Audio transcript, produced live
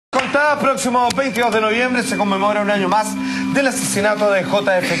Cada próximo 22 de noviembre se conmemora un año más del asesinato de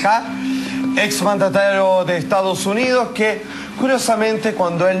JFK, exmandatario de Estados Unidos, que curiosamente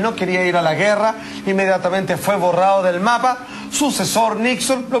cuando él no quería ir a la guerra, inmediatamente fue borrado del mapa. Su sucesor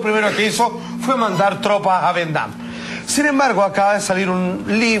Nixon lo primero que hizo fue mandar tropas a Vietnam. Sin embargo, acaba de salir un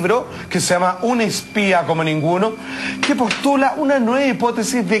libro que se llama Un espía como ninguno, que postula una nueva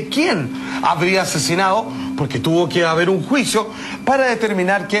hipótesis de quién habría asesinado, porque tuvo que haber un juicio para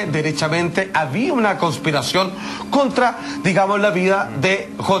determinar que derechamente había una conspiración contra, digamos, la vida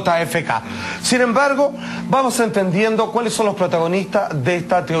de JFK. Sin embargo, vamos entendiendo cuáles son los protagonistas de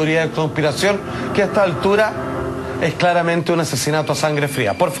esta teoría de conspiración, que a esta altura es claramente un asesinato a sangre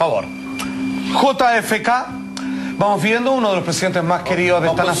fría. Por favor, JFK... Vamos viendo uno de los presidentes más queridos de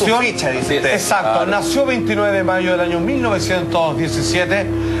esta nación. Ficha, dice usted. Exacto, claro. Nació 29 de mayo del año 1917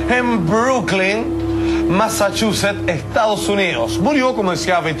 en Brooklyn, Massachusetts, Estados Unidos. Murió, como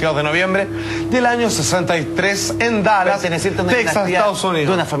decía, el 22 de noviembre del año 63 en Dallas, Texas, Estados Unidos.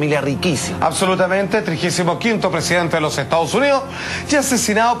 De una familia riquísima. Absolutamente, 35º presidente de los Estados Unidos y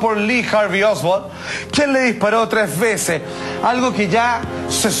asesinado por Lee Harvey Oswald, quien le disparó 3 veces. Algo que ya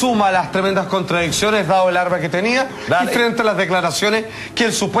se suma a las tremendas contradicciones dado el arma que tenía y frente a las declaraciones que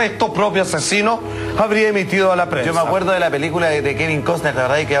el supuesto propio asesino habría emitido a la prensa. Yo me acuerdo de la película de Kevin Costner, la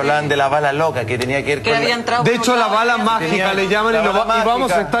verdad, que hablaban de la bala loca, que tenía que ver con... De hecho, la bala mágica le llaman y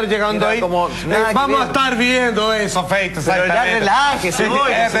vamos a estar llegando ahí. Vamos a estar viendo eso, Feito. Pero ya relájese,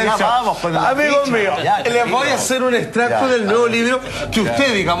 amigos míos, les voy a hacer un extracto del nuevo libro que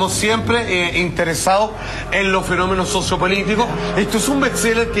usted, digamos, siempre interesado en los fenómenos sociopolíticos. Esto es un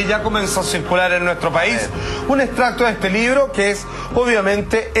bestseller que ya comenzó a circular en nuestro país. Un extracto de este libro que es,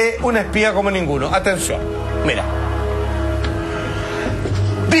 obviamente, Un espía como ninguno. Atención, mira.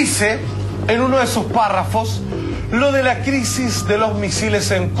 Dice en uno de sus párrafos: lo de la crisis de los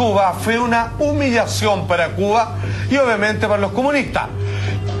misiles en Cuba fue una humillación para Cuba y obviamente para los comunistas.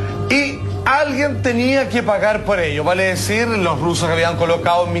 Y alguien tenía que pagar por ello, vale decir, los rusos que habían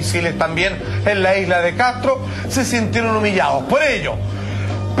colocado misiles también en la isla de Castro se sintieron humillados. Por ello,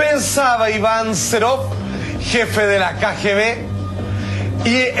 pensaba Iván Serov, jefe de la KGB,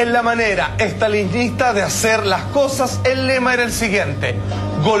 y en la manera estalinista de hacer las cosas, el lema era el siguiente: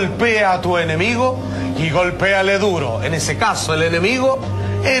 golpea a tu enemigo y golpéale duro. En ese caso, el enemigo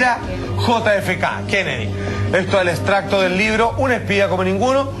era JFK, Kennedy. Esto es el extracto del libro Un espía como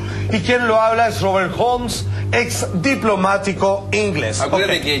ninguno, y quien lo habla es Robert Holmes, ex diplomático inglés.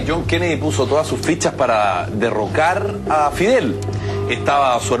 Acuérdate que John Kennedy puso todas sus fichas para derrocar a Fidel.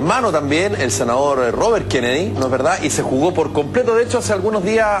 Estaba su hermano también, el senador Robert Kennedy, ¿no es verdad? Y se jugó por completo. De hecho, hace algunos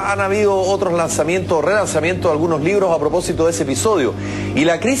días han habido otros lanzamientos, relanzamientos de algunos libros a propósito de ese episodio. Y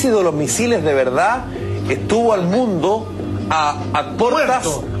la crisis de los misiles de verdad estuvo al mundo a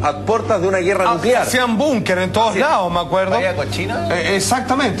puertas de una guerra nuclear. Hacían búnker en todos lados, me acuerdo. ¿La Villa Cochina?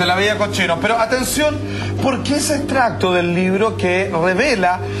 Exactamente, la Villa Cochina. Pero atención, porque ese extracto del libro que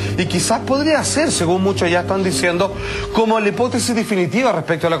revela, y quizás podría ser, según muchos ya están diciendo, como la hipótesis definitiva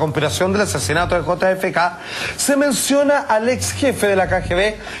respecto a la conspiración del asesinato de JFK, se menciona al ex jefe de la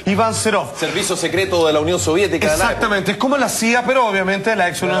KGB, Iván Serov. Servicio secreto de la Unión Soviética. Exactamente, es como la CIA, pero obviamente de la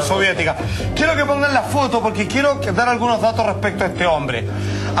ex Unión Soviética. Quiero que pongan la foto porque quiero dar algunos datos respecto a este hombre.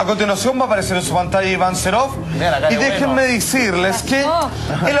 A continuación va a aparecer en su pantalla Iván Serov. Y déjenme decirles que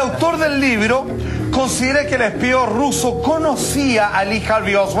el autor del libro considera que el espía ruso conocía a Lee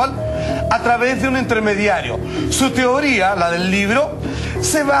Harvey Oswald a través de un intermediario. Su teoría, la del libro,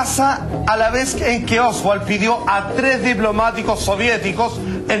 se basa a la vez en que Oswald pidió a 3 diplomáticos soviéticos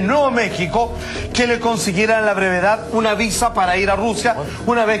en Nuevo México que le consiguieran a la brevedad una visa para ir a Rusia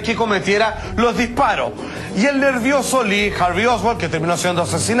una vez que cometiera los disparos. Y el nervioso Lee Harvey Oswald, que terminó siendo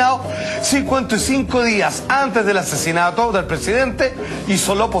asesinado 55 días antes del asesinato del presidente,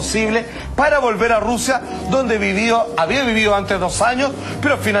 hizo lo posible para volver a Rusia, donde había vivido antes 2 años,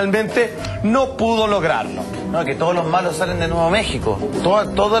 pero finalmente no pudo lograrlo. No, que todos los malos salen de Nuevo México.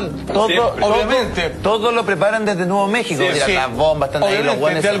 Obviamente. Todo lo preparan desde Nuevo México. Sí. Las bombas están ahí, los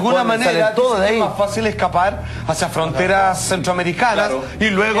buenos. De alguna manera todo de ahí. es más fácil escapar hacia fronteras centroamericanas, claro. Y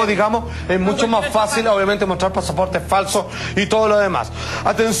luego, digamos, es mucho más fácil, obviamente, mostrar pasaportes falsos y todo lo demás.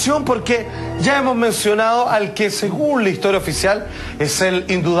 Atención, porque ya hemos mencionado al que, según la historia oficial, es el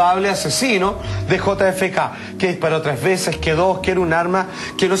indudable asesino de JFK, que disparó 3 veces, que era un arma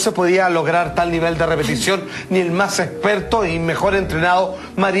que no se podía lograr tal nivel de repetición ni el más experto y mejor entrenado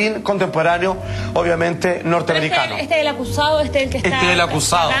marín contemporáneo, obviamente norteamericano. Este es el acusado, el que está Este es el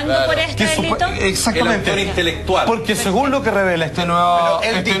acusado, pagando por este delito. Exactamente. El autor intelectual. Porque según lo que revela este nuevo...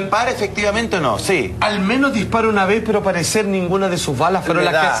 Pero él dispara efectivamente o no, sí. Al menos dispara una vez, pero parecer ninguna de sus balas fueron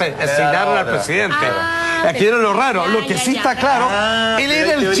Le las da, que le da asignaron al otra. presidente. Ah, Aquí era lo raro. ya, Lo que ya, sí ya. está claro, él pero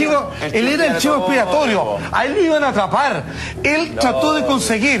era en el chivo, teoría, él era el chivo expiatorio. A él lo iban a atrapar. Él trató de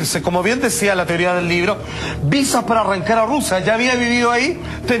conseguirse, como bien decía la teoría del libro, visas para arrancar a Rusia. Ya había vivido ahí,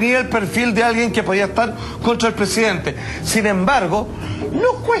 tenía el perfil de alguien que podía estar contra el presidente. Sin embargo,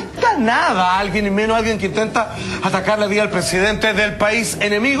 no cuesta nada a alguien, y menos a alguien que intenta atacar la vida al presidente del país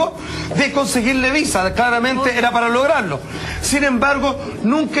enemigo, de conseguirle visa. Claramente era para lograrlo. Sin embargo,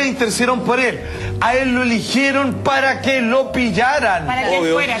 nunca intercedieron por él. A él lo eligieron para que lo pillaran. Para que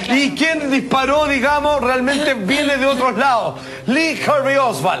Obvio. fuera, claro. Y quien disparó, digamos, realmente viene de otros lados. Lee Harvey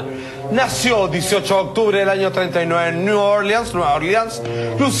Oswald nació 18 de octubre del año 39 en Nueva Orleans,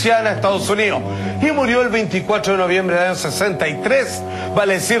 Luisiana, Estados Unidos. Y murió el 24 de noviembre del año 63,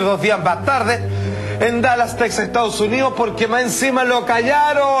 vale decir 2 días más tarde, en Dallas, Texas, Estados Unidos, porque más encima lo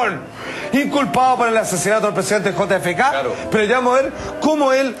callaron. Inculpado por el asesinato del presidente JFK, Claro. pero ya vamos a ver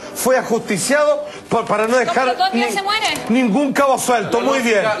cómo él fue ajusticiado para no dejar ¿Cómo todavía se muere? ningún cabo suelto. Muy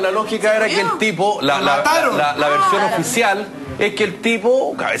bien. La lógica era que el tipo, la mataron. versión oficial es que el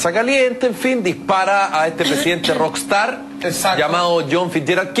tipo, cabeza caliente, en fin, dispara a este presidente rockstar Exacto. llamado John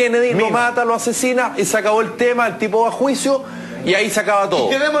Fitzgerald Kennedy, lo Mismo. mata, lo asesina y se acabó el tema, el tipo va a juicio y ahí se acaba todo.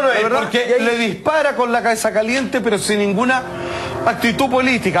 Quedémonos ahí, ¿De verdad? porque Y ahí- le dispara con la cabeza caliente, pero sin ninguna actitud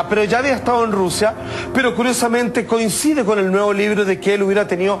política. Pero ya había estado en Rusia, pero curiosamente coincide con el nuevo libro de que él hubiera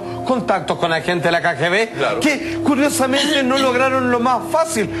tenido contactos con agentes de la KGB, Claro. que curiosamente no lograron lo más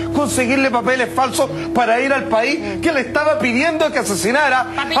fácil, conseguirle papeles falsos para ir al país que le estaba pidiendo que asesinara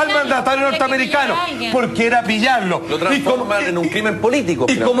Para al pillarlo, mandatario quería que norteamericano, pillara a alguien. porque era pillarlo. Lo transforman en un crimen político.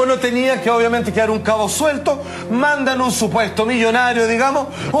 Y finalmente. como no tenía que obviamente quedar un cabo suelto, mandan un supuesto millonario, digamos,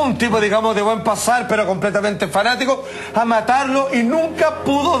 un tipo, digamos, de buen pasar, pero completamente fanático, a matarlo y nunca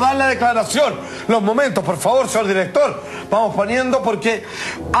pudo dar la declaración. Los momentos, por favor, señor director, vamos poniendo, porque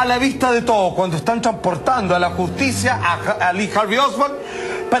a la vista de todo, cuando están transportando a la justicia a Lee Harvey Oswald,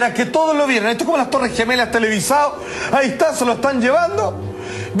 para que todos lo vieran, esto es como las Torres Gemelas televisados, ahí está, se lo están llevando,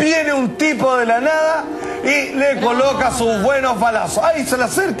 viene un tipo de la nada y le coloca sus buenos balazos. Ahí se le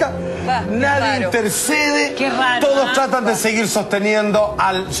acerca, nadie raro. intercede, Qué raro, todos ¿ah? tratan de seguir sosteniendo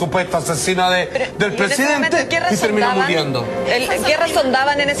al supuesto asesino del Y en ese presidente momento, ¿qué y razón terminó daban? muriendo. ¿Qué razón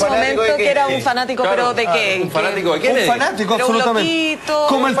daban en ese Fanático momento? de Que era un Kennedy. fanático, Claro, pero ¿de qué? un fanático de Un Kennedy. fanático, Pero un absolutamente. loquito,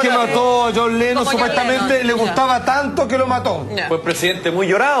 Como el que un fanático. mató a John Lennon, Como John supuestamente Lennon, le ya. gustaba tanto que lo mató. Ya. Fue un presidente muy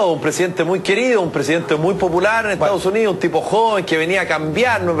llorado, un presidente muy querido, un presidente muy popular en Estados Unidos, un tipo joven que venía a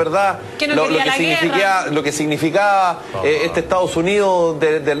cambiar, ¿no es verdad? Que no quería la guerra. Lo que significaba este Estados Unidos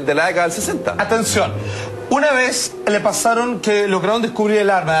de la década del 60. Atención, una vez le pasaron que lograron descubrir el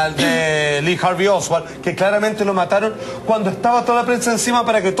arma de Lee Harvey Oswald, que claramente lo mataron cuando estaba toda la prensa encima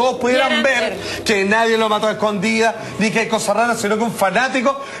para que todos pudieran ver que nadie lo mató a escondida, ni que hay cosas raras, sino que un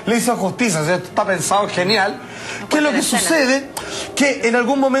fanático le hizo justicia. O sea, esto está pensado genial. ¿Qué es lo que sucede? Que en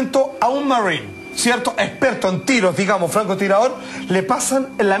algún momento a un marine, ¿cierto?, experto en tiros, digamos, francotirador, le pasan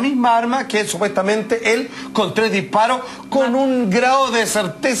la misma arma que supuestamente él, con 3 disparos, con un grado de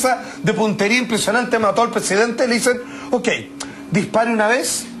certeza, de puntería impresionante, mató al presidente. Le dicen, ok, dispare una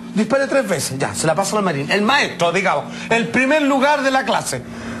vez, dispare 3 veces, ya, se la pasa al marín. El maestro, digamos, el primer lugar de la clase,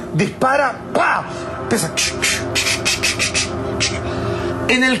 dispara, ¡pah!, empieza,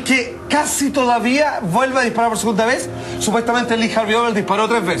 en el que casi todavía vuelve a disparar por segunda vez. Supuestamente Lee Harvey Oswald disparó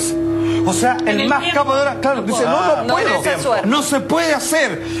 3 veces. O sea, el el más tiempo. capo de hora, claro, dice, no no puedo. tiene esa suerte. No se puede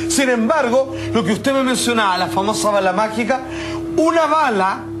hacer. Sin embargo, lo que usted me mencionaba, la famosa bala mágica, una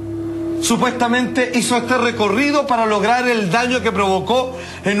bala supuestamente hizo este recorrido para lograr el daño que provocó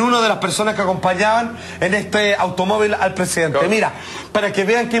en una de las personas que acompañaban en este automóvil al presidente. Claro. Mira, para que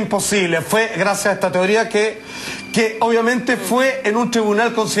vean que imposible, fue gracias a esta teoría que obviamente fue en un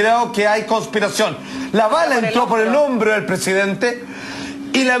tribunal considerado que hay conspiración. La bala entró por el hombro del presidente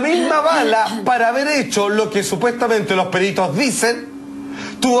y la misma bala, para haber hecho lo que supuestamente los peritos dicen,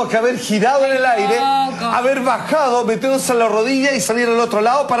 tuvo que haber girado en el aire, haber bajado, metiéndose en la rodilla y salir al otro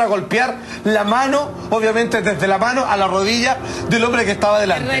lado para golpear la mano, obviamente desde la mano a la rodilla del hombre que estaba Es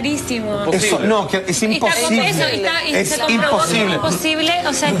delante. rarísimo. Eso, no, que es imposible. Y se comprobó que es imposible,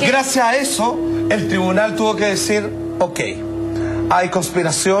 o sea que... Gracias a eso, el tribunal tuvo que decir, ok, hay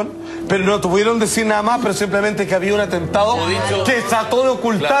conspiración, pero no tuvieron decir nada más, pero simplemente que había un atentado que trató de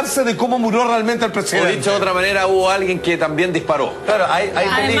ocultarse de cómo murió realmente el O presidente. dicho de otra manera, hubo alguien que también disparó. Claro,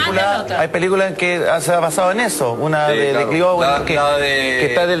 hay películas en que se ha basado en eso. Una Sí, de claro. Clio, que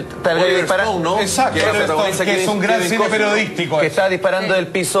está el gallo disparando. ¿no? Exacto, que es un gran cine periodístico. Que está disparando del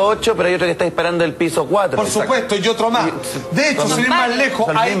piso 8, pero hay otro que está disparando del piso 4. Por supuesto, y otro más. De hecho, sin ir más lejos,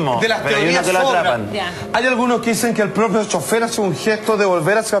 Son hay mismos, de las pero hay teorías uno que lo sobran. atrapan. Ya. Hay algunos que dicen que el propio chofer hace un gesto de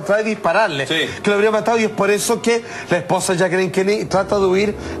volver hacia atrás y dispararle, Sí. que lo habría matado, y es por eso que la esposa Jacqueline Kennedy trata de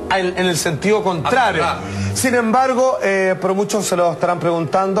huir en el sentido contrario. Sin embargo, pero muchos se lo estarán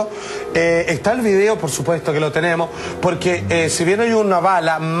preguntando, está el video, por supuesto que lo tenemos, porque si bien hay una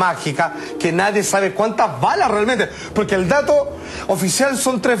bala mágica, que nadie sabe cuántas balas realmente, porque el dato oficial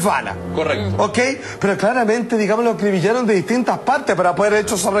son 3 balas. Correcto. ¿Ok? Pero claramente, digamos, lo acribillaron de distintas partes para poder haber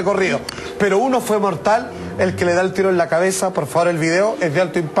hecho ese recorrido. Pero uno fue mortal, el que le da el tiro en la cabeza. Por favor, el video es de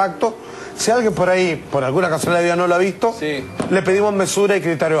alto impacto. Si alguien por ahí, por alguna casualidad no lo ha visto, Sí. le pedimos mesura y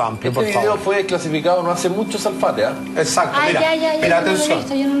criterio amplio, por Este favor. video fue clasificado no hace mucho, Salfate, ¿ah? Exacto, Ay, mira, ya, mira, yo no lo he atención.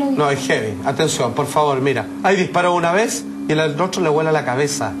 visto, yo no lo he visto. No, es heavy. Atención, por favor, mira. Ahí disparó una vez y el otro le vuela la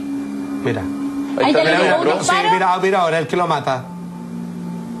cabeza. Mira. Ahí Ahí está, te le mira, pegó bro. un Sí, disparo. mira ahora, el que lo mata.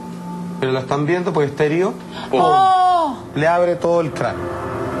 Pero lo están viendo porque está herido. Oh. Le abre todo el cráneo.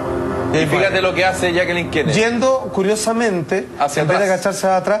 Y fíjate lo que hace Jacqueline Kennedy. Yendo, curiosamente, Hacia en vez de atrás. agacharse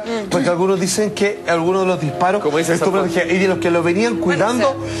atrás, porque algunos dicen que algunos de los disparos, Como dice San Juan. y de los que lo venían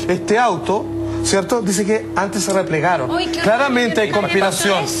cuidando este auto, ¿cierto? Dice que antes se replegaron. Uy, qué Claramente hay horrible, ¿por qué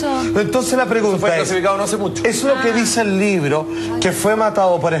conspiración. pasa eso? Entonces la pregunta Fue es, clasificado no hace mucho. eso es lo que dice el libro, que fue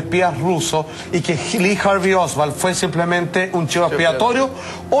matado por espías rusos y que Lee Harvey Oswald fue simplemente un chivo expiatorio,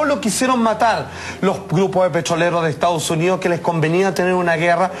 o lo quisieron matar los grupos de petroleros de Estados Unidos, que les convenía tener una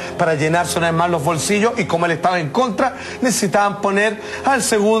guerra para llenarse una vez más los bolsillos, y como él estaba en contra, necesitaban poner al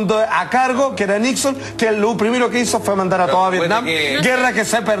segundo a cargo, que era Nixon, que lo primero que hizo fue mandar a toda Vietnam, guerra que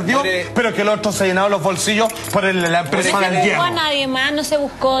se perdió, pero que el otro se llenaba los bolsillos por la empresa No del se buscó hierro. a nadie más, no se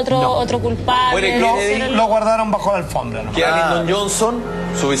buscó otro culpable. Lo guardaron bajo la alfombra, ¿no? Queda Lyndon Johnson,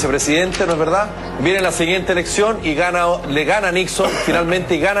 su vicepresidente, ¿no es verdad? Viene la siguiente elección y le gana a Nixon,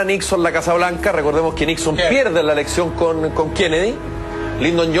 finalmente, y gana Nixon la Casa Blanca. Recordemos que Nixon pierde la elección con Kennedy.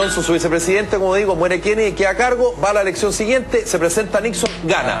 Lyndon Johnson, su vicepresidente, como digo, muere Kennedy, queda a cargo, va a la elección siguiente, se presenta Nixon,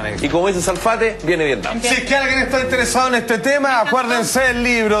 gana. Y como dice Salfate, viene Vietnam. Si es que alguien está interesado en este tema, acuérdense el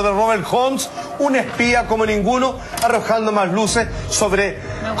libro de Robert Holmes, Un espía como ninguno, arrojando más luces sobre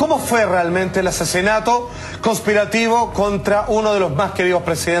cómo fue realmente el asesinato conspirativo contra uno de los más queridos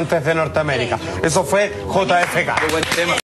presidentes de Norteamérica. Eso fue JFK. Qué buen tema.